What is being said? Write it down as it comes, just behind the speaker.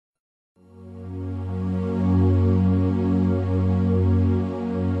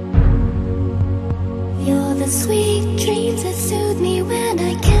sweet dreams that soothe me when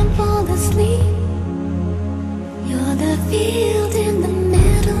I can't fall asleep. You're the field in the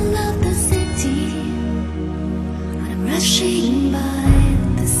middle of the city when I'm rushing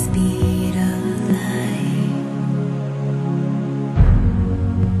by the speed of light.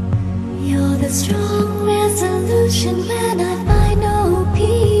 You're the strong resolution when I find no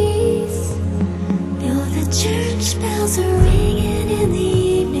peace. You're the church bells are ringing in the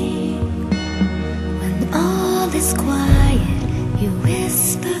evening. When all is quiet, you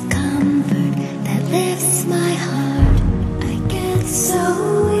whisper comfort that lifts my heart. I get so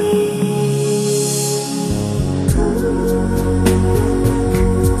weak.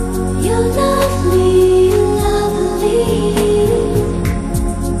 You're lovely, lovely.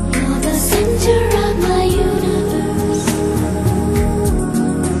 You're the center of my universe.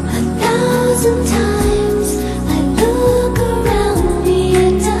 1,000 times I look around me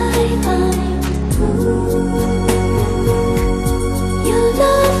and I find you're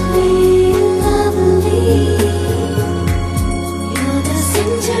lovely, lovely. You're the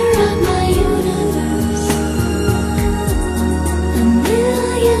center of my universe. A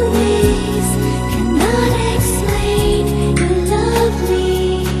million ways cannot explain. You're lovely.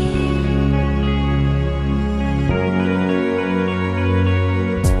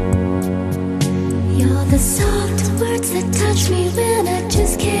 You're the soft words that touch me when